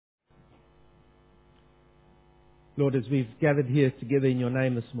Lord, as we've gathered here together in your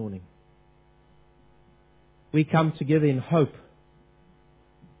name this morning, we come together in hope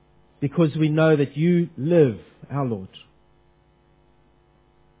because we know that you live, our Lord.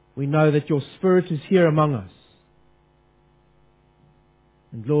 We know that your Spirit is here among us.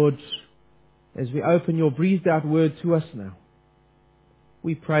 And Lord, as we open your breathed out word to us now,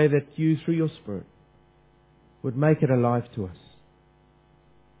 we pray that you, through your Spirit, would make it alive to us.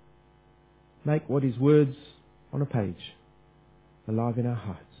 Make what is words on a page alive in our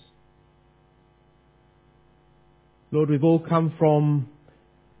hearts. Lord, we've all come from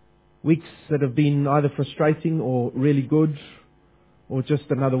weeks that have been either frustrating or really good, or just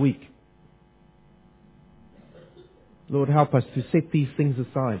another week. Lord, help us to set these things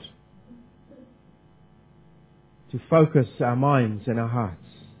aside, to focus our minds and our hearts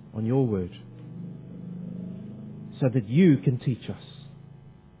on your word, so that you can teach us.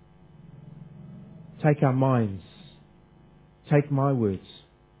 Take our minds, take my words,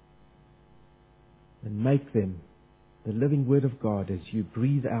 and make them the living word of God as you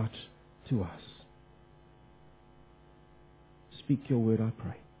breathe out to us. Speak your word, I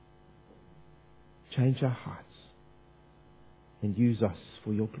pray. Change our hearts and use us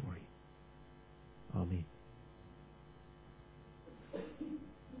for your glory. Amen.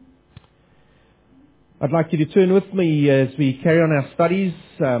 I'd like you to turn with me as we carry on our studies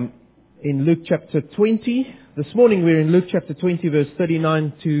in Luke chapter 20. This morning we're in Luke chapter 20, verse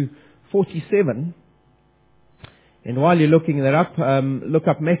 39 to 47. And while you're looking that up, look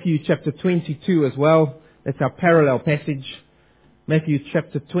up Matthew chapter 22 as well. That's our parallel passage. Matthew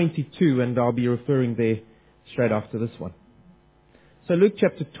chapter 22, and I'll be referring there straight after this one. So Luke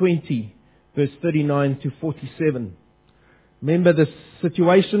chapter 20, verse 39 to 47. Remember this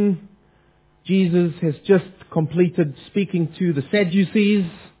situation? Jesus has just completed speaking to the Sadducees.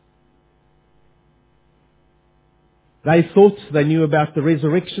 They thought they knew about the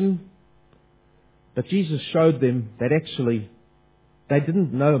resurrection, but Jesus showed them that actually they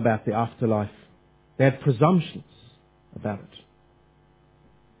didn't know about the afterlife. They had presumptions about it.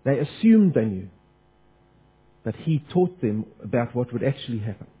 They assumed they knew, but He taught them about what would actually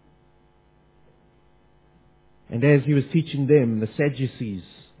happen. And as He was teaching them, the Sadducees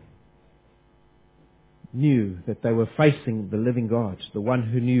knew that they were facing the living God, the one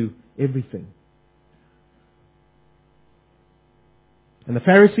who knew everything. And the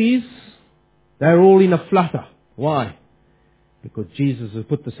Pharisees, they were all in a flutter. Why? Because Jesus had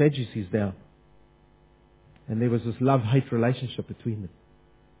put the Sadducees down. And there was this love-hate relationship between them.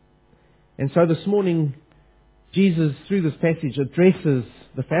 And so this morning, Jesus, through this passage, addresses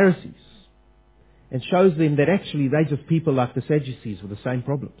the Pharisees and shows them that actually they're just people like the Sadducees with the same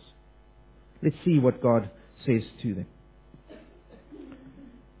problems. Let's see what God says to them.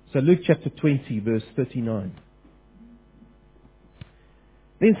 So Luke chapter 20, verse 39.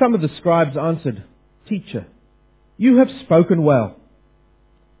 Then some of the scribes answered, "Teacher, you have spoken well."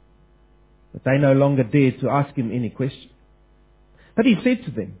 But they no longer dared to ask him any question. But he said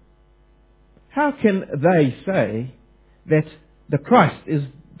to them, "How can they say that the Christ is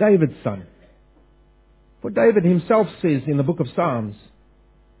David's son? For David himself says in the book of Psalms,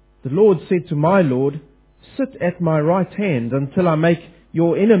 'The Lord said to my Lord, sit at my right hand until I make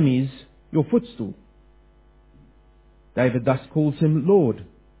your enemies your footstool.' David thus calls him Lord.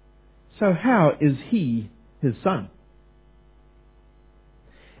 So how is he his son?"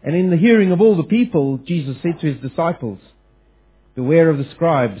 And in the hearing of all the people, Jesus said to his disciples, "Beware of the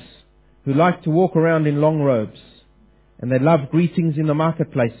scribes who like to walk around in long robes, and they love greetings in the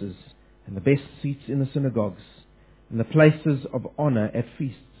marketplaces, and the best seats in the synagogues, and the places of honor at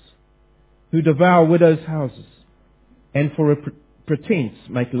feasts, who devour widows' houses, and for a pretense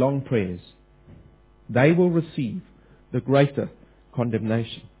make long prayers. They will receive the greater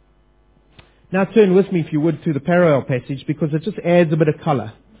condemnation." Now turn with me, if you would, to the parallel passage, because it just adds a bit of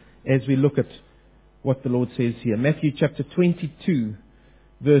colour as we look at what the Lord says here. Matthew chapter 22,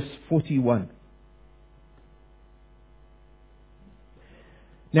 verse 41.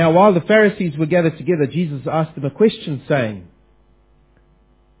 Now while the Pharisees were gathered together, Jesus asked them a question, saying,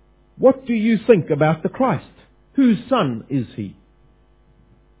 "What do you think about the Christ? Whose son is he?"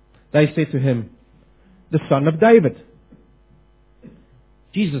 They said to him, "The son of David."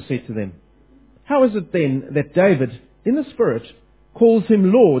 Jesus said to them, "How is it then that David, in the Spirit, calls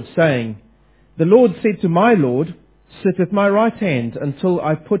him Lord, saying, 'The Lord said to my Lord, sit at my right hand until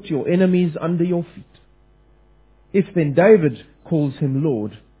I put your enemies under your feet'? If then David calls him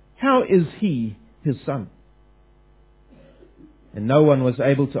Lord, how is he his son?" And no one was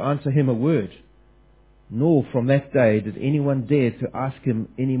able to answer him a word, nor from that day did anyone dare to ask him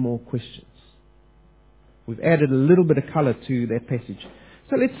any more questions. We've added a little bit of colour to that passage.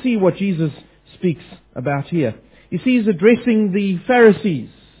 So let's see what Jesus speaks about here. You see, he's addressing the Pharisees.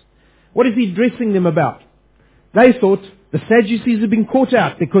 What is he addressing them about? They thought the Sadducees had been caught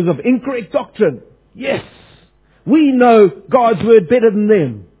out because of incorrect doctrine. Yes, we know God's word better than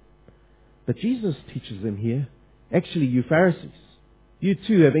them. But Jesus teaches them here, actually, you Pharisees, you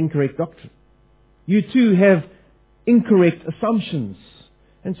too have incorrect doctrine. You too have incorrect assumptions.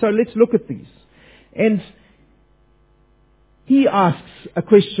 And so let's look at these. And he asks a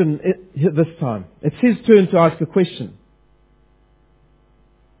question this time. It's his turn to ask a question.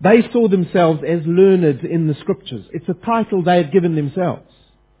 They saw themselves as learned in the Scriptures. It's a title they had given themselves.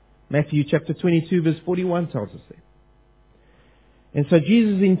 Matthew chapter 22 verse 41 tells us that. And so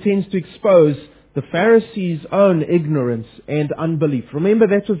Jesus intends to expose the Pharisees' own ignorance and unbelief. Remember,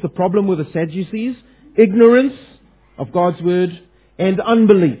 that was the problem with the Sadducees. Ignorance of God's Word and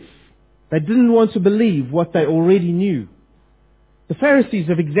unbelief. They didn't want to believe what they already knew. The Pharisees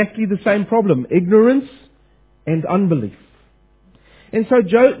have exactly the same problem. Ignorance and unbelief. And so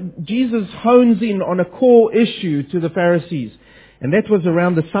Jesus hones in on a core issue to the Pharisees. And that was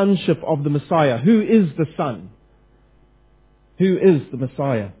around the sonship of the Messiah. Who is the Son? Who is the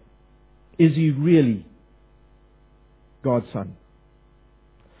Messiah? Is he really God's Son?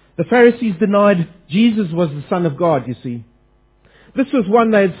 The Pharisees denied Jesus was the Son of God, you see. This was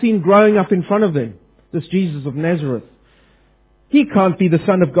one they had seen growing up in front of them. This Jesus of Nazareth. He can't be the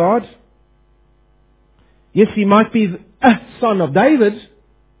Son of God. Yes, he might be a son of David.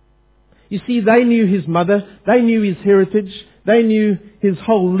 You see, they knew his mother. They knew his heritage. They knew his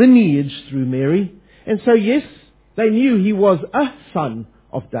whole lineage through Mary. And so, yes, they knew he was a son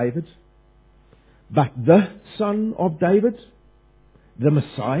of David. But the Son of David? The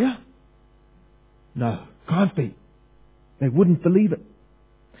Messiah? No, can't be. They wouldn't believe it.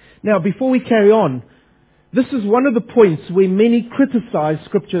 Now, before we carry on, this is one of the points where many criticize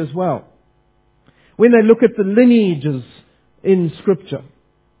Scripture as well. When they look at the lineages in Scripture,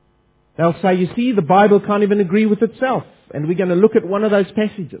 they'll say, you see, the Bible can't even agree with itself. And we're going to look at one of those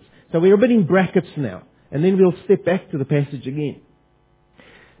passages. So we're a bit in brackets now. And then we'll step back to the passage again.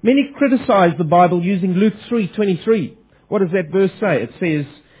 Many criticize the Bible using Luke 3:23. What does that verse say? It says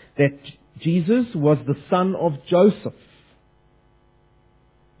that Jesus was the son of Joseph.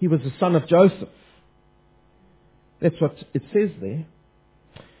 He was the son of Joseph. That's what it says there.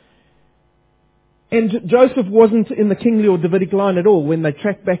 And Joseph wasn't in the kingly or Davidic line at all. When they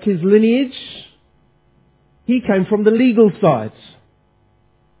track back his lineage, he came from the legal side.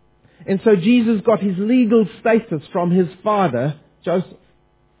 And so Jesus got his legal status from his father, Joseph.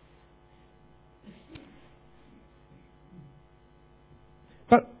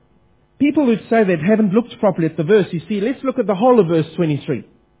 But people who say that haven't looked properly at the verse. You see, let's look at the whole of verse 23.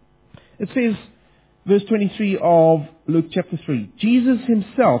 It says, verse 23 of Luke chapter 3, Jesus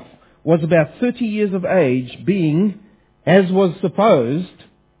himself was about 30 years of age, being, as was supposed,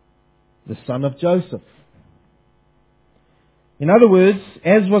 the son of Joseph. In other words,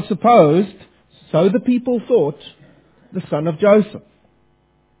 as was supposed, so the people thought, the son of Joseph.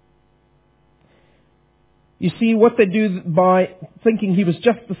 You see, what they do by thinking he was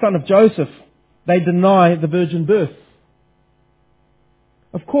just the son of Joseph, they deny the virgin birth.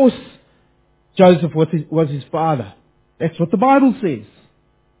 Of course, Joseph was his father. That's what the Bible says.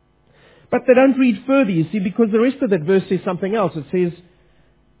 But they don't read further, you see, because the rest of that verse says something else. It says,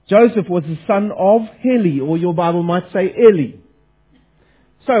 Joseph was the son of Heli, or your Bible might say Eli.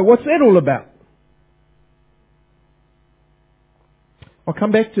 So, what's that all about? I'll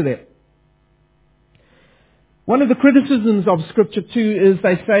come back to that. One of the criticisms of Scripture too is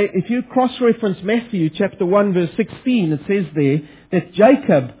they say, if you cross-reference Matthew chapter 1 verse 16, it says there that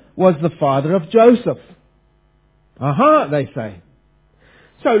Jacob was the father of Joseph. Aha, they say.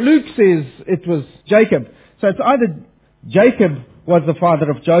 So Luke says it was Jacob. So it's either Jacob was the father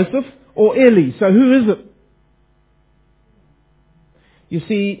of Joseph or Eli. So who is it? You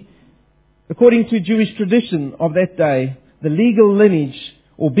see, according to Jewish tradition of that day, the legal lineage,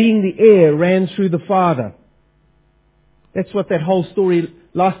 or being the heir, ran through the father. That's what that whole story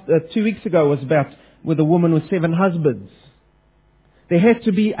 2 weeks ago was about, with a woman with 7 husbands. There had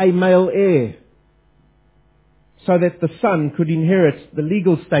to be a male heir, so that the son could inherit the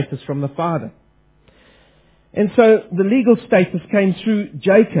legal status from the father. And so the legal status came through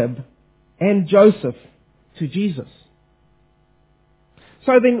Jacob and Joseph to Jesus.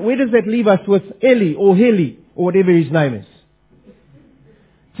 So then, where does that leave us with Eli or Heli, or whatever his name is?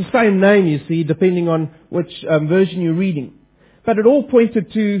 It's the same name, you see, depending on which version you're reading. But it all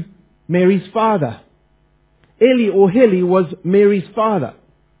pointed to Mary's father. Eli or Heli was Mary's father.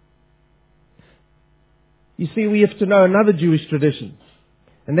 You see, we have to know another Jewish tradition.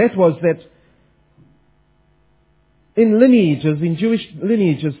 And that was that in Jewish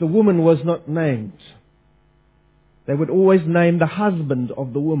lineages, the woman was not named. They would always name the husband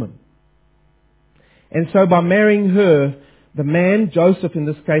of the woman. And so by marrying her, the man, Joseph in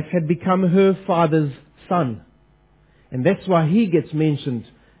this case, had become her father's son. And that's why he gets mentioned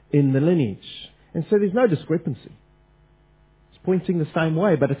in the lineage. And so there's no discrepancy. It's pointing the same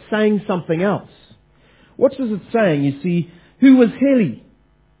way, but it's saying something else. What is it saying? You see, who was Heli?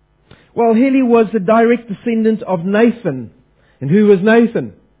 Well, Heli was the direct descendant of Nathan. And who was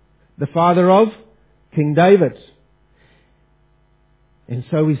Nathan? The father of King David. And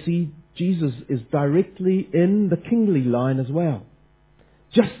so we see Jesus is directly in the kingly line as well.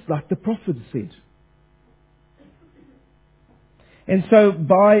 Just like the prophet said. And so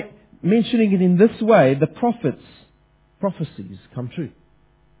by mentioning it in this way, the prophecies come true.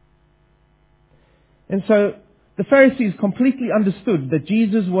 And so the Pharisees completely understood that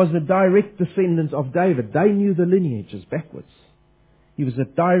Jesus was a direct descendant of David. They knew the lineages backwards. He was a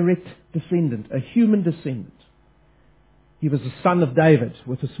direct descendant, a human descendant. He was the son of David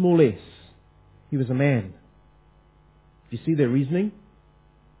with a small s. He was a man. Do you see their reasoning?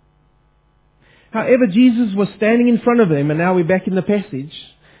 However, Jesus was standing in front of them, and now we're back in the passage.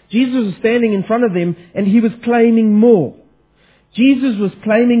 Jesus was standing in front of them, and he was claiming more. Jesus was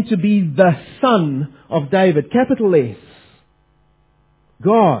claiming to be the Son of David, capital S.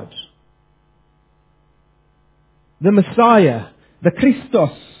 God. The Messiah, the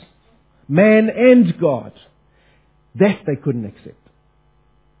Christos, man and God. That they couldn't accept.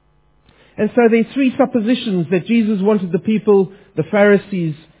 And so there are three suppositions that Jesus wanted the people, the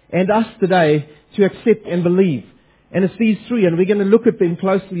Pharisees, and us today to accept and believe. And it's these three, and we're going to look at them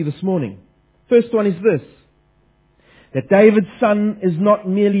closely this morning. First one is this: that David's son is not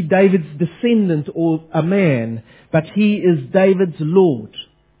merely David's descendant or a man, but he is David's Lord.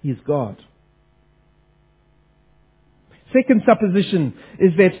 He is God. Second supposition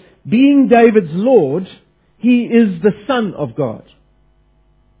is that being David's Lord, he is the Son of God.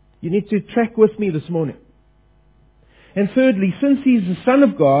 You need to track with me this morning. And thirdly, since he's the Son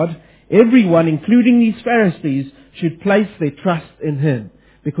of God, everyone, including these Pharisees, should place their trust in him,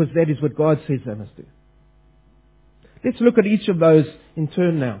 because that is what God says they must do. Let's look at each of those in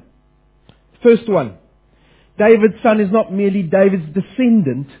turn now. First one. David's son is not merely David's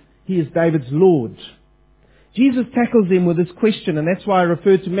descendant, he is David's Lord. Jesus tackles them with this question, and that's why I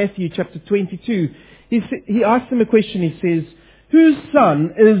referred to Matthew chapter 22. He asks them a question. He says, whose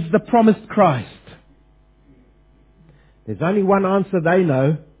son is the promised Christ? There's only one answer they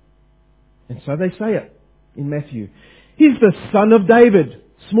know, and so they say it in Matthew. He's the son of David,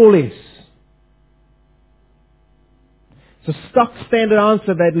 small s. It's a stock standard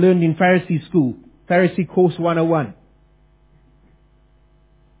answer they'd learned in Pharisee school, Pharisee course 101.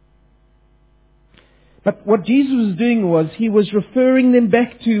 But what Jesus was doing was, he was referring them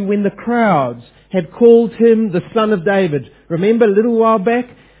back to when the crowds had called him the Son of David. Remember a little while back?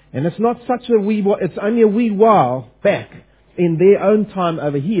 And it's not such a wee while, it's only a wee while back in their own time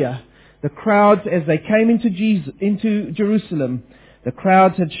over here. The crowds, as they came into Jerusalem, the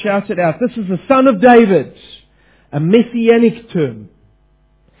crowds had shouted out, this is the Son of David. A messianic term.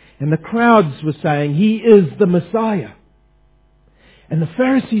 And the crowds were saying, he is the Messiah. And the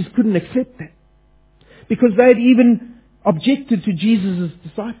Pharisees couldn't accept that, because they had even objected to Jesus'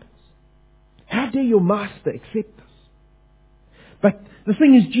 disciples. How dare your master accept us? But the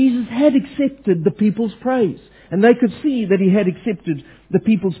thing is, Jesus had accepted the people's praise. And they could see that he had accepted the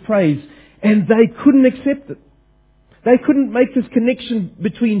people's praise. And they couldn't accept it. They couldn't make this connection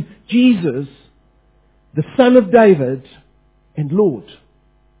between Jesus, the Son of David, and Lord.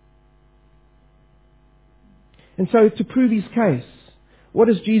 And so to prove his case, what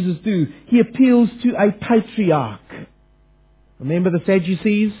does Jesus do? He appeals to a patriarch. Remember the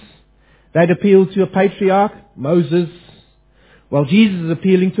Sadducees? They'd appeal to a patriarch, Moses. Well, Jesus is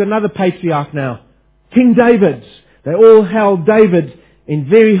appealing to another patriarch now, King David. They all held David in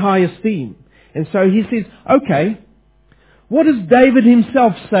very high esteem. And so he says, okay, what does David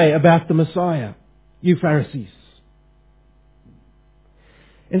himself say about the Messiah, you Pharisees?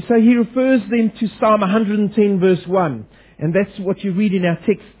 And so he refers them to Psalm 110 verse 1. And that's what you read in our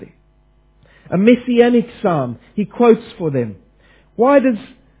text there. A messianic psalm. He quotes for them. What does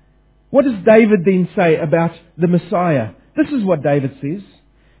David then say about the Messiah? This is what David says.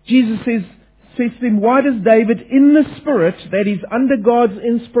 Jesus says to them, why does David in the Spirit, that is under God's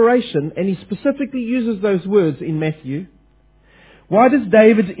inspiration, and he specifically uses those words in Matthew, why does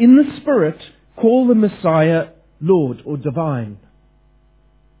David in the Spirit call the Messiah Lord or divine?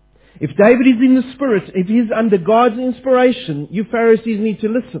 If David is in the Spirit, if he's under God's inspiration, you Pharisees need to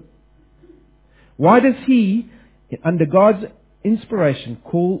listen. Why does he, under God's inspiration,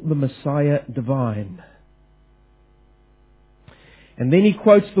 call the Messiah divine? And then he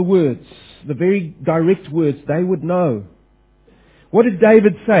quotes the words, the very direct words they would know. What did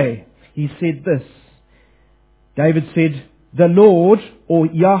David say? He said this. David said, the Lord, or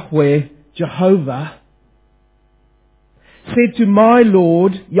Yahweh, Jehovah, said to my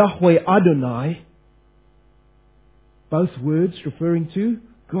Lord, Yahweh Adonai, both words referring to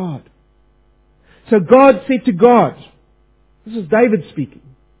God. So God said to God, this is David speaking.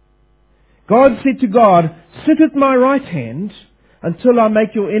 God said to God, sit at my right hand until I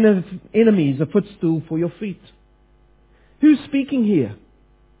make your enemies a footstool for your feet. Who's speaking here?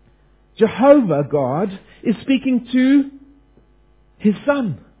 Jehovah, God, is speaking to His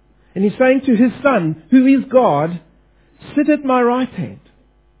Son. And He's saying to His Son, who is God, sit at my right hand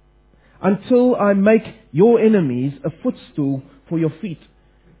until I make your enemies a footstool for your feet.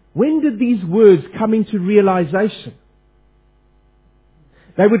 When did these words come into realization?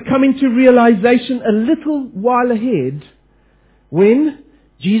 They would come into realization a little while ahead when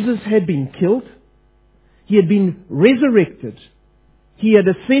Jesus had been killed, He had been resurrected, He had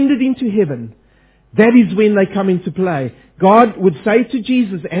ascended into heaven. That is when they come into play. God would say to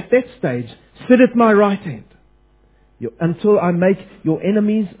Jesus at that stage, sit at my right hand until I make your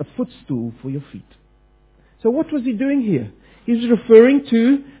enemies a footstool for your feet. So what was He doing here? He's referring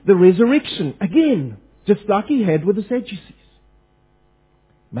to the resurrection again, just like He had with the Sadducees.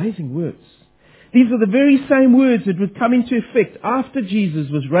 Amazing words. These are the very same words that would come into effect after Jesus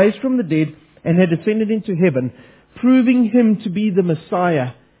was raised from the dead and had ascended into heaven, proving Him to be the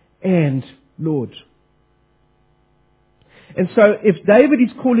Messiah and Lord. And so if David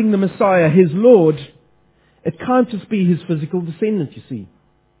is calling the Messiah His Lord, it can't just be His physical descendant, you see.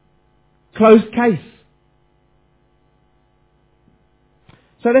 Closed case.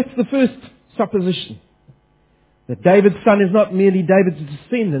 So that's the first supposition. That David's son is not merely David's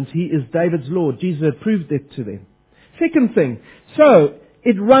descendant, he is David's Lord. Jesus had proved that to them. Second thing, so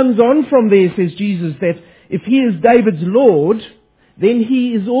it runs on from there, says Jesus, that if he is David's Lord, then he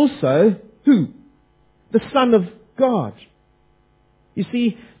is also who? The Son of God. You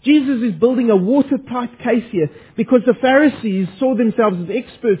see, Jesus is building a watertight case here because the Pharisees saw themselves as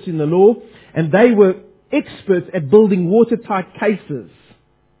experts in the law and they were experts at building watertight cases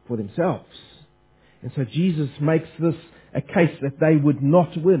for themselves. And so Jesus makes this a case that they would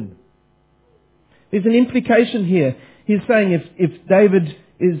not win. There's an implication here. He's saying if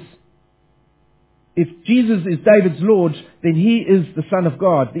Jesus is David's Lord, then He is the Son of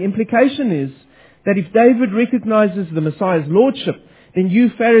God. The implication is that if David recognizes the Messiah's Lordship, then you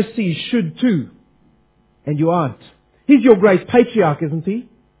Pharisees should too. And you aren't. He's your great patriarch, isn't he?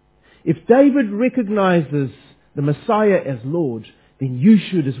 If David recognizes the Messiah as Lord, then you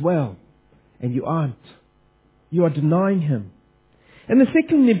should as well. And you aren't. You are denying Him. And the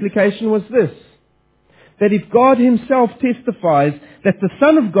second implication was this. That if God Himself testifies that the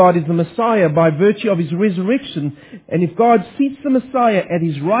Son of God is the Messiah by virtue of His resurrection, and if God seats the Messiah at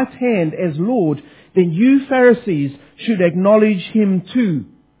His right hand as Lord, then you Pharisees should acknowledge Him too.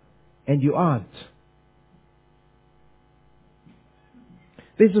 And you aren't.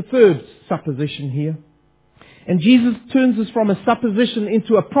 There's a third supposition here. And Jesus turns us from a supposition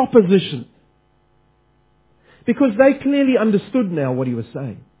into a proposition. Because they clearly understood now what He was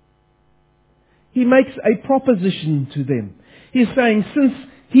saying. He makes a proposition to them. He's saying, since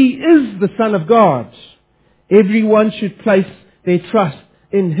He is the Son of God, everyone should place their trust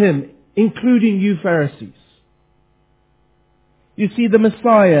in Him, including you Pharisees. You see, the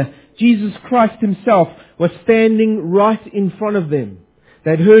Messiah, Jesus Christ Himself, was standing right in front of them.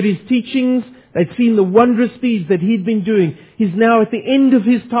 They'd heard His teachings. They'd seen the wondrous deeds that He'd been doing. He's now at the end of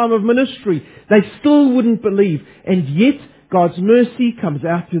His time of ministry. They still wouldn't believe. And yet, God's mercy comes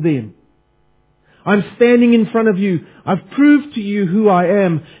out to them. I'm standing in front of you. I've proved to you who I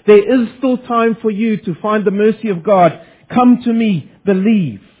am. There is still time for you to find the mercy of God. Come to me.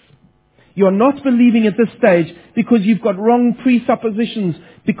 Believe. You're not believing at this stage because you've got wrong presuppositions,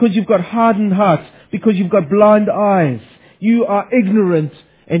 because you've got hardened hearts, because you've got blind eyes. You are ignorant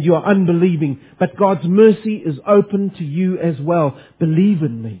and you are unbelieving. But God's mercy is open to you as well. Believe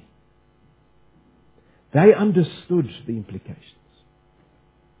in me. They understood the implications.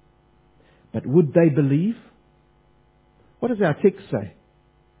 But would they believe? What does our text say?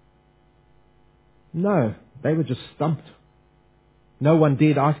 No, they were just stumped. No one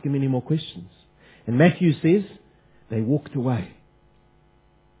dared ask Him any more questions. And Matthew says, they walked away.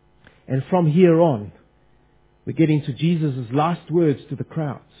 And from here on, we get into Jesus' last words to the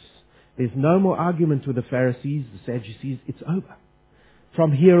crowds. There's no more argument with the Pharisees, the Sadducees. It's over.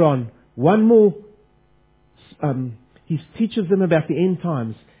 From here on, one more, he teaches them about the end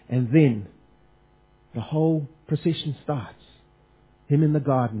times, and then the whole procession starts. Him in the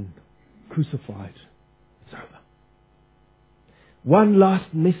garden, crucified. It's over. One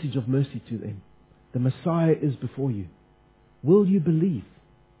last message of mercy to them. The Messiah is before you. Will you believe?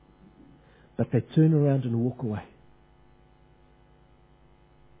 But they turn around and walk away.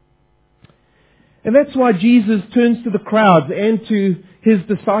 And that's why Jesus turns to the crowds and to his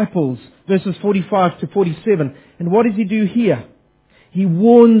disciples, verses 45 to 47. And what does he do here? He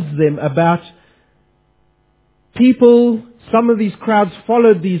warns them about people. Some of these crowds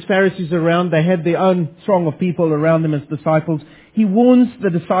followed these Pharisees around. They had their own throng of people around them as disciples. He warns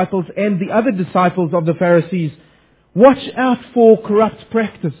the disciples and the other disciples of the Pharisees, watch out for corrupt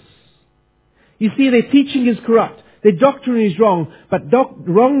practice. You see, their teaching is corrupt. Their doctrine is wrong, but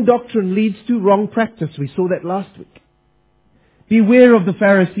wrong doctrine leads to wrong practice. We saw that last week. Beware of the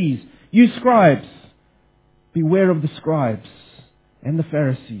Pharisees. You scribes, beware of the scribes and the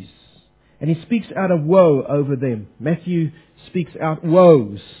Pharisees. And he speaks out of woe over them. Matthew speaks out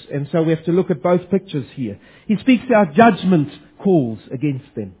woes. And so we have to look at both pictures here. He speaks out judgment calls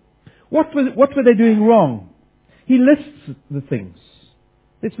against them. What were they doing wrong? He lists the things.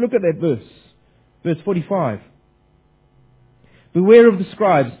 Let's look at that verse. Verse 45. Beware of the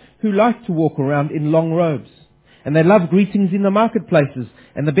scribes who like to walk around in long robes. And they love greetings in the marketplaces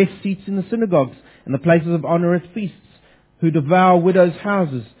and the best seats in the synagogues and the places of honor at feasts, who devour widows'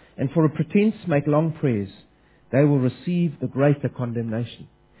 houses and for a pretense make long prayers. They will receive the greater condemnation.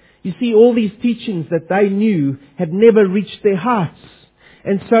 You see, all these teachings that they knew had never reached their hearts.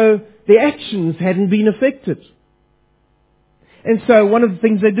 And so their actions hadn't been affected. And so one of the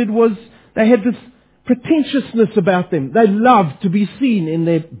things they did was they had this pretentiousness about them. They loved to be seen in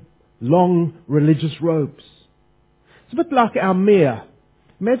their long religious robes. It's a bit like our mayor.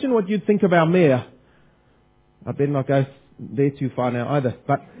 Imagine what you'd think of our mayor. I better not go there too far now either.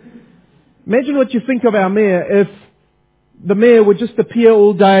 But imagine what you think of our mayor if the mayor would just appear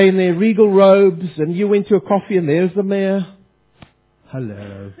all day in their regal robes and you went to a coffee and there's the mayor.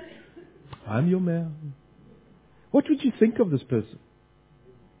 Hello, I'm your mayor. What would you think of this person?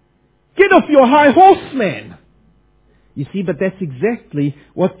 Get off your high horse, man! You see, but that's exactly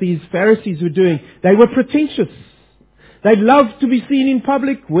what these Pharisees were doing. They were pretentious. They loved to be seen in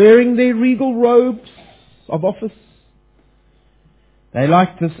public wearing their regal robes of office. They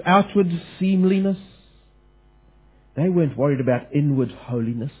liked this outward seemliness. They weren't worried about inward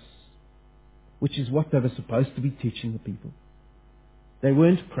holiness, which is what they were supposed to be teaching the people. They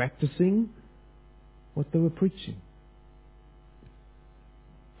weren't practicing what they were preaching.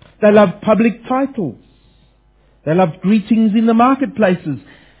 They loved public titles. They loved greetings in the marketplaces.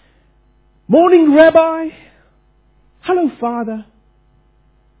 Morning, Rabbi. Hello, Father.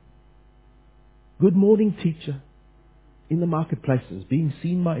 Good morning, teacher. In the marketplaces, being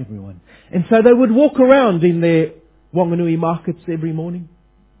seen by everyone. And so they would walk around in their Wanganui markets every morning.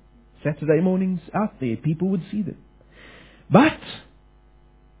 Saturday mornings, out there, people would see them. But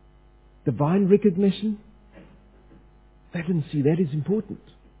divine recognition, they didn't see that as important.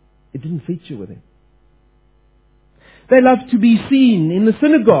 It didn't feature with them. They loved to be seen in the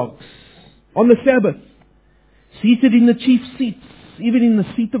synagogues on the Sabbath, seated in the chief seats, even in the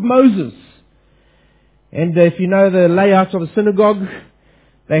seat of Moses. And if you know the layout of a synagogue,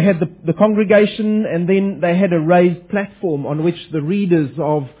 they had the congregation, and then they had a raised platform on which the readers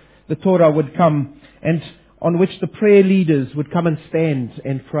of the Torah would come, and on which the prayer leaders would come and stand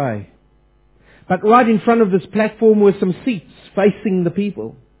and pray. But right in front of this platform were some seats facing the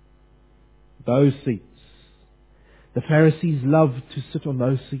people. Those seats. The Pharisees loved to sit on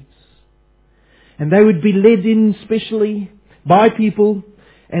those seats. And they would be led in specially by people,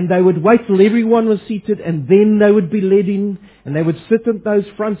 and they would wait till everyone was seated, and then they would be led in, and they would sit at those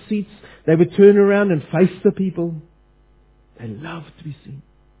front seats. They would turn around and face the people. They loved to be seen.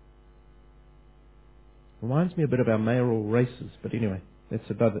 Reminds me a bit of our mayoral races, but anyway, that's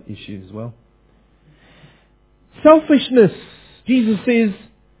another issue as well. Selfishness. Jesus says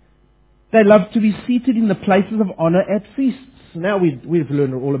they love to be seated in the places of honor at feasts. Now we've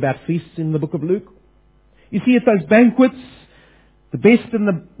learned all about feasts in the book of Luke. You see, at those banquets, the best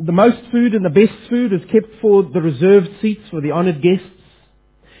and the most food and the best food is kept for the reserved seats for the honored guests.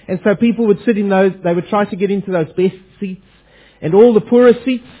 And so people would sit in those, they would try to get into those best seats. And all the poorer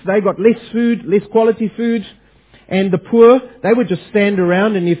seats, they got less food, less quality food. And the poor, they would just stand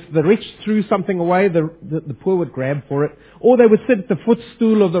around, and if the rich threw something away, the poor would grab for it. Or they would sit at the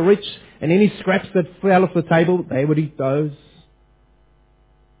footstool of the rich, and any scraps that fell off the table, they would eat those.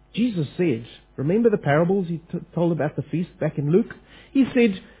 Jesus said, remember the parables he told about the feast back in Luke? He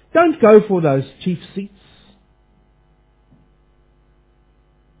said, don't go for those chief seats.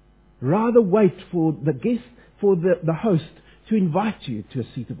 Rather wait for the guest, for the host to invite you to a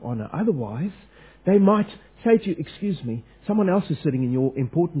seat of honor. Otherwise, they might say to you, excuse me, someone else is sitting in your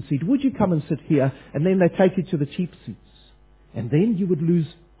important seat. Would you come and sit here? And then they take you to the cheap seats. And then you would lose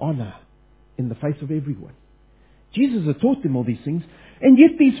honor in the face of everyone. Jesus had taught them all these things. And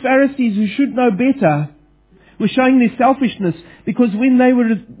yet these Pharisees who should know better were showing their selfishness, because when they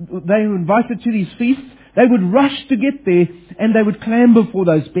were invited to these feasts, they would rush to get there and they would clamber for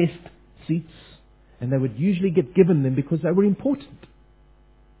those best seats. And they would usually get given them because they were important.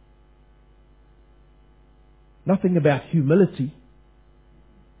 Nothing about humility.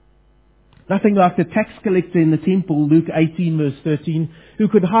 Nothing like the tax collector in the temple, Luke 18 verse 13, who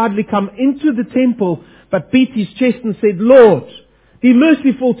could hardly come into the temple but beat his chest and said, Lord, be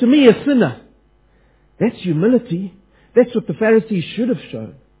merciful to me, a sinner. That's humility. That's what the Pharisees should have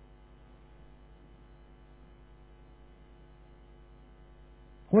shown.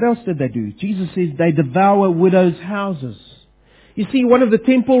 What else did they do? Jesus says they devour widows' houses. You see, one of the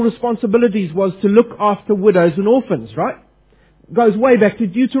temple responsibilities was to look after widows and orphans, right? Goes way back to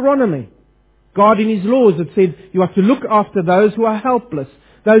Deuteronomy. God in His laws had said you have to look after those who are helpless,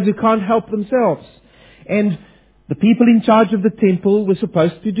 those who can't help themselves. And the people in charge of the temple were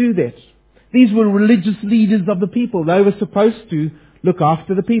supposed to do that. These were religious leaders of the people. They were supposed to look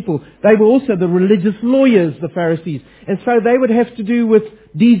after the people. They were also the religious lawyers, the Pharisees. And so they would have to do with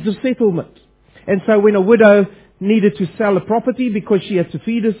deeds of settlement. And so when a widow needed to sell a property because she had to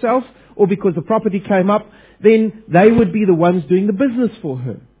feed herself, or because the property came up, then they would be the ones doing the business for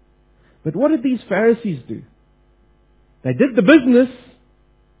her. But what did these Pharisees do? They did the business,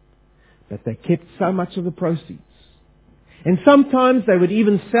 but they kept so much of the proceeds. And sometimes they would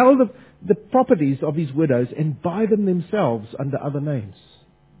even sell the properties of these widows and buy them themselves under other names.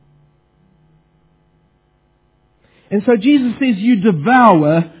 And so Jesus says, you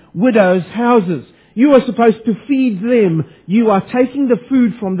devour widows' houses. You are supposed to feed them. You are taking the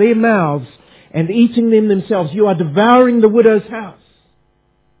food from their mouths and eating them themselves. You are devouring the widow's house.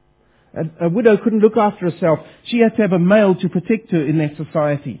 A widow couldn't look after herself. She had to have a male to protect her in that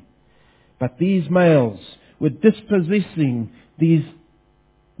society. But these males were dispossessing these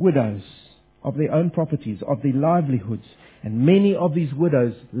widows of their own properties, of their livelihoods. And many of these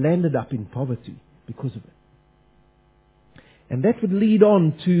widows landed up in poverty because of it. And that would lead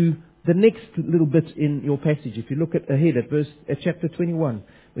on to the next little bit in your passage. If you look ahead at chapter 21,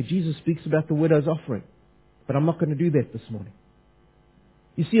 where Jesus speaks about the widow's offering. But I'm not going to do that this morning.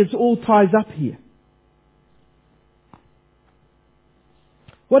 You see, it all ties up here.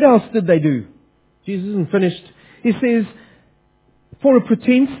 What else did they do? Jesus isn't finished. He says, for a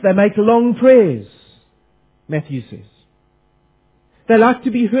pretense, they make long prayers. Matthew says. They like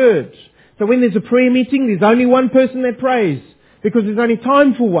to be heard. So when there's a prayer meeting, there's only one person that prays, because there's only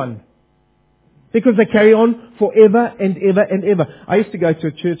time for one. Because they carry on forever and ever and ever. I used to go to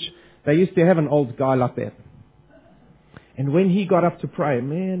a church, they used to have an old guy like that. And when he got up to pray,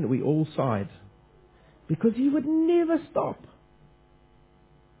 man, we all sighed. Because he would never stop.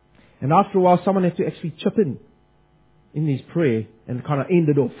 And after a while, someone had to actually chip in his prayer and kind of end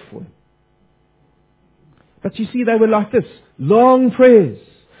it off for him. But you see, they were like this. Long prayers.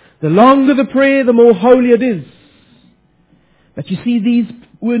 The longer the prayer, the more holy it is. But you see, these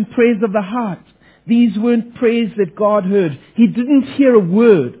weren't prayers of the heart. These weren't prayers that God heard. He didn't hear a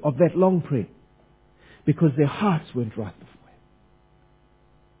word of that long prayer, because their hearts weren't right before Him.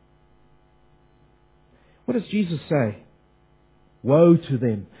 What does Jesus say? Woe to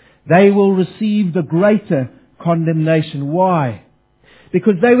them. They will receive the greater condemnation. Why?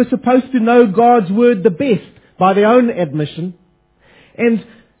 Because they were supposed to know God's word the best by their own admission, and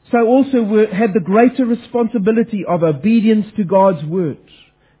so also had the greater responsibility of obedience to God's word.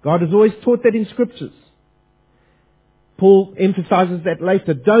 God has always taught that in Scriptures. Paul emphasizes that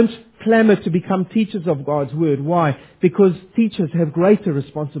later. Don't clamor to become teachers of God's word. Why? Because teachers have greater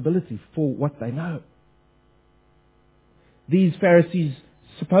responsibility for what they know. These Pharisees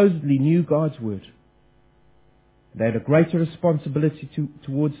supposedly knew God's word. They had a greater responsibility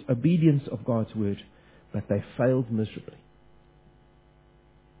towards obedience of God's word, but they failed miserably.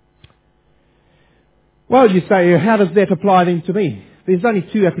 Well, you say, how does that apply then to me? There's only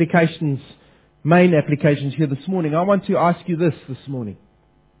two main applications here this morning. I want to ask you this morning.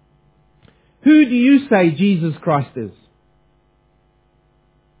 Who do you say Jesus Christ is?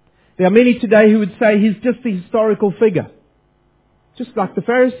 There are many today who would say He's just a historical figure. Just like the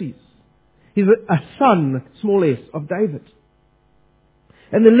Pharisees. He's a son, small s, of David.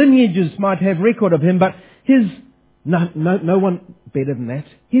 And the lineages might have record of him, but no one better than that.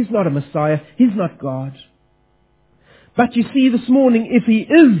 He's not a Messiah. He's not God. But you see this morning, if he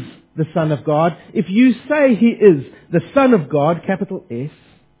is the Son of God, if you say he is the Son of God, capital S,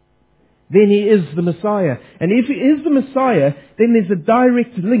 then he is the Messiah. And if he is the Messiah, then there's a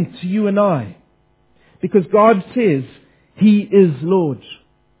direct link to you and I. Because God says he is Lord.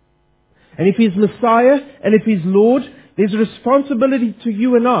 And if he's Messiah and if he's Lord, there's a responsibility to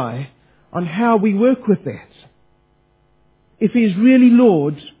you and I on how we work with that. If he is really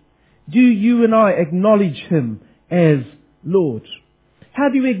Lord, do you and I acknowledge him as Lord? How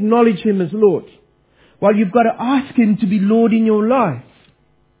do you acknowledge him as Lord? Well, you've got to ask him to be Lord in your life.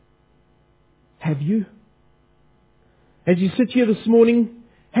 Have you? As you sit here this morning,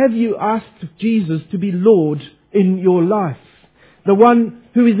 have you asked Jesus to be Lord in your life? The one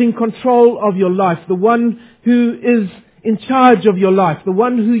who is in control of your life. The one who is in charge of your life. The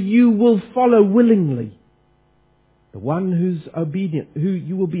one who you will follow willingly. The one who's obedient, who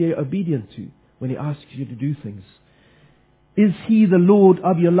you will be obedient to when he asks you to do things. Is he the Lord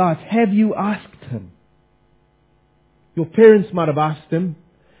of your life? Have you asked him? Your parents might have asked him.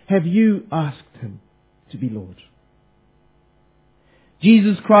 Have you asked him to be Lord?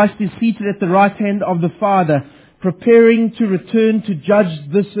 Jesus Christ is seated at the right hand of the Father, preparing to return to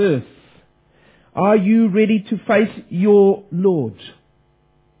judge this earth. Are you ready to face your Lord?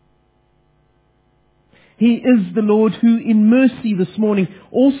 He is the Lord who in mercy this morning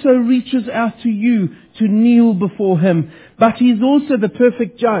also reaches out to you to kneel before him. But he is also the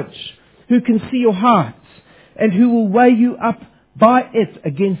perfect judge who can see your hearts and who will weigh you up by it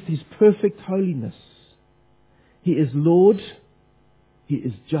against his perfect holiness. He is Lord. He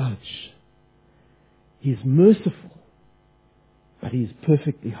is judge. He is merciful. But he is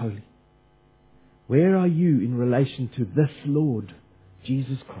perfectly holy. Where are you in relation to this Lord,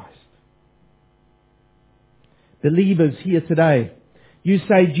 Jesus Christ? Believers here today, you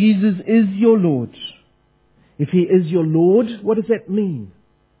say Jesus is your Lord. If he is your Lord, what does that mean?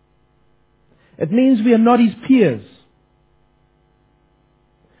 It means we are not his peers.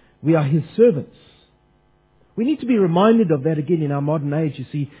 We are his servants. We need to be reminded of that again in our modern age, you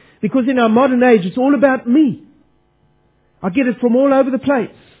see. Because in our modern age, it's all about me. I get it from all over the place.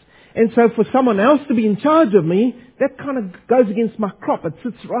 And so for someone else to be in charge of me, that kind of goes against my crop. It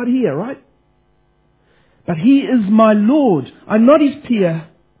sits right here, right? But he is my Lord. I'm not his peer.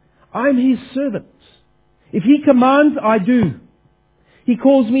 I'm his servant. If he commands, I do. He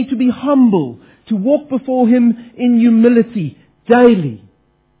calls me to be humble, to walk before him in humility daily.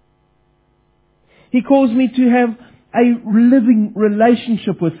 He calls me to have a living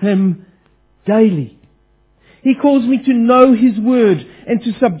relationship with him daily. He calls me to know his word and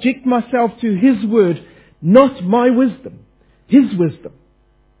to subject myself to his word, not my wisdom, his wisdom.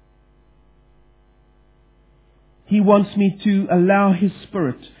 He wants me to allow his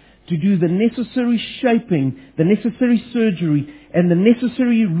Spirit to do the necessary shaping, the necessary surgery, and the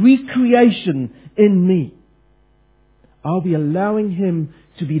necessary recreation in me. Are we allowing him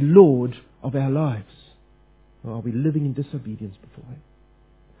to be Lord of our lives? Or are we living in disobedience before him?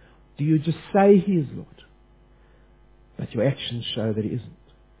 Do you just say he is Lord, but your actions show that he isn't?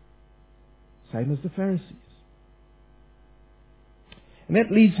 Same as the Pharisees. And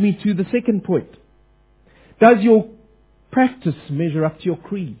that leads me to the second point. Does your practice measure up to your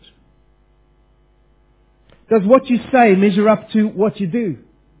creed? Does what you say measure up to what you do?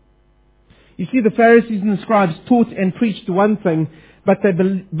 You see, the Pharisees and the scribes taught and preached one thing, but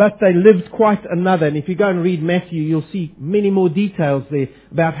they lived quite another. And if you go and read Matthew, you'll see many more details there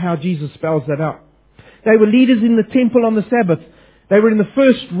about how Jesus spells that out. They were leaders in the temple on the Sabbath. They were in the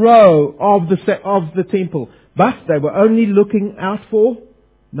first row of the temple. But they were only looking out for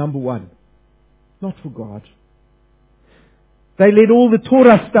number one. Not for God. They led all the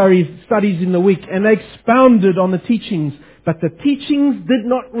Torah studies in the week and they expounded on the teachings, but the teachings did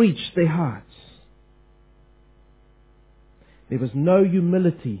not reach their hearts. There was no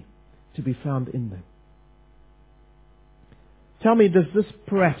humility to be found in them. Tell me, does this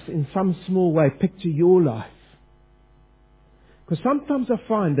perhaps in some small way picture your life? Because sometimes I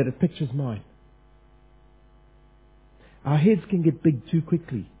find that it pictures mine. Our heads can get big too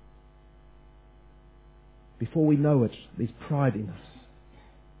quickly. Before we know it, there's pride in us.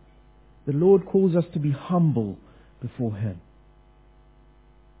 The Lord calls us to be humble before him.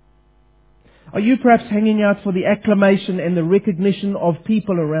 Are you perhaps hanging out for the acclamation and the recognition of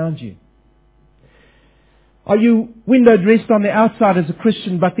people around you? Are you window dressed on the outside as a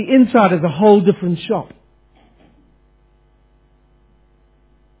Christian, but the inside is a whole different shop?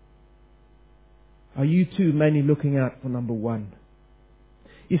 Are you too mainly looking out for number one?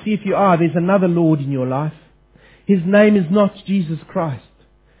 You see, if you are, there's another Lord in your life. His name is not Jesus Christ,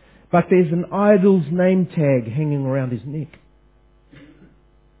 but there's an idol's name tag hanging around his neck.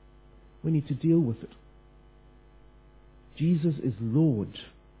 We need to deal with it. Jesus is Lord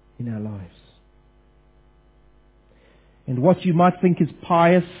in our lives. And what you might think is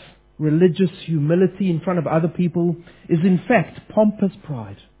pious, religious humility in front of other people is in fact pompous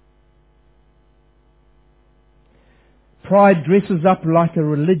pride. Pride dresses up like a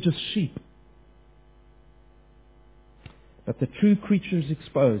religious sheep. But the true creature is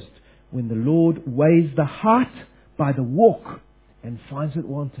exposed when the Lord weighs the heart by the walk and finds it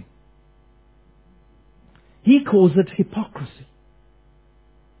wanting. He calls it hypocrisy.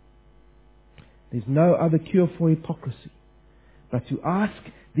 There's no other cure for hypocrisy but to ask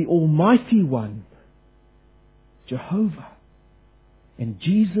the Almighty One, Jehovah, and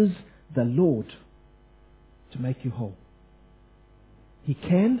Jesus the Lord, to make you whole. He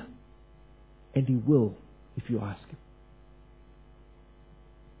can and He will if you ask Him.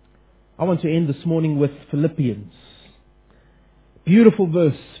 I want to end this morning with Philippians. Beautiful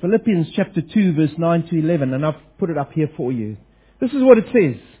verse. Philippians chapter 2 verse 9 to 11. And I've put it up here for you. This is what it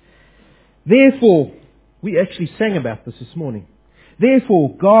says. Therefore, we actually sang about this morning.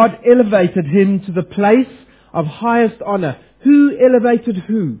 Therefore, God elevated Him to the place of highest honor. Who elevated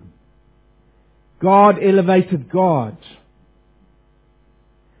who? God elevated God.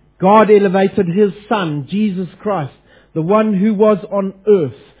 God elevated His Son, Jesus Christ, the one who was on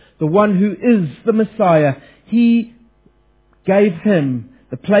earth, the one who is the Messiah. He gave Him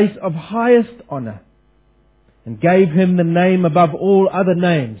the place of highest honor and gave Him the name above all other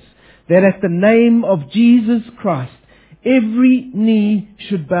names, that at the name of Jesus Christ every knee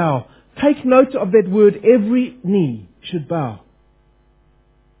should bow. Take note of that word, every knee should bow.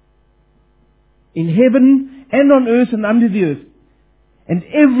 In heaven and on earth and under the earth. And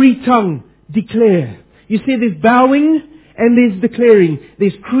every tongue declare. You see, there's bowing and there's declaring.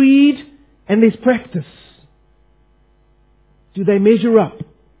 There's creed and there's practice. Do they measure up?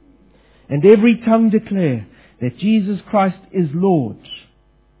 And every tongue declare that Jesus Christ is Lord.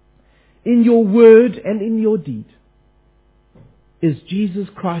 In your word and in your deed. Is Jesus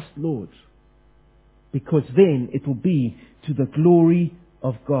Christ Lord? Because then it will be to the glory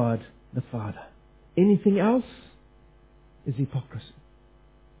of God the Father. Anything else is hypocrisy.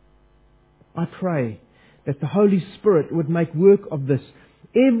 I pray that the Holy Spirit would make work of this.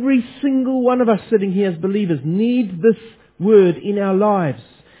 Every single one of us sitting here as believers need this word in our lives,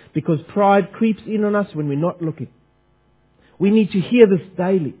 because pride creeps in on us when we're not looking. We need to hear this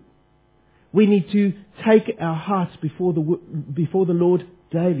daily. We need to take our hearts before the Lord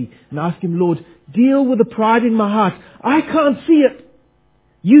daily and ask Him, Lord, deal with the pride in my heart. I can't see it.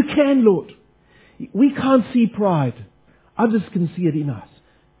 You can, Lord. We can't see pride. Others can see it in us.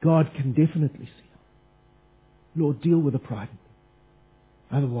 God can definitely see it. Lord, deal with the pride.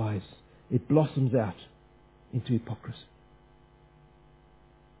 Otherwise, it blossoms out into hypocrisy.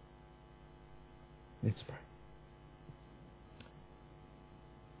 Let's pray.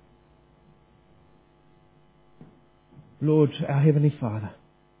 Lord, our Heavenly Father,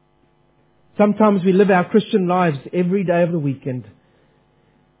 sometimes we live our Christian lives every day of the week and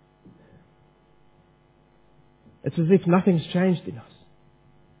it's as if nothing's changed in us.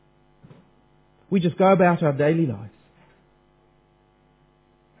 We just go about our daily lives.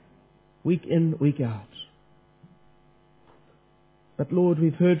 Week in, week out. But Lord,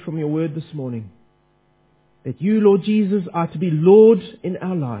 we've heard from your word this morning that you, Lord Jesus, are to be Lord in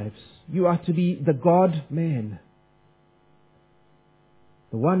our lives. You are to be the God-man.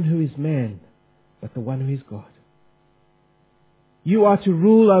 The one who is man, but the one who is God. You are to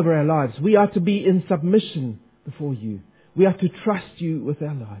rule over our lives. We are to be in submission before you. We are to trust you with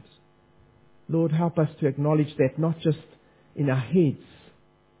our lives. Lord, help us to acknowledge that not just in our heads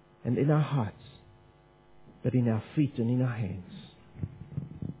and in our hearts, but in our feet and in our hands.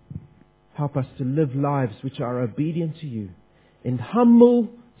 Help us to live lives which are obedient to you, in humble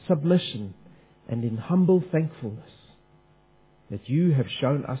submission and in humble thankfulness that you have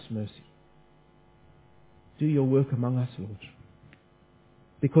shown us mercy. Do your work among us, Lord.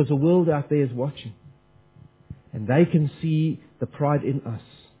 Because the world out there is watching, and they can see the pride in us,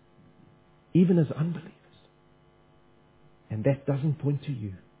 even as unbelievers. And that doesn't point to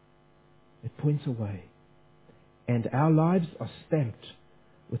you. It points away. And our lives are stamped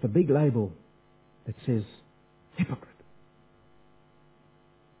with a big label that says, hypocrite.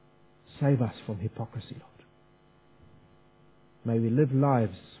 Save us from hypocrisy, Lord. May we live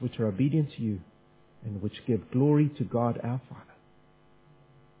lives which are obedient to you and which give glory to God our Father.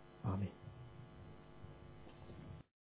 Amen.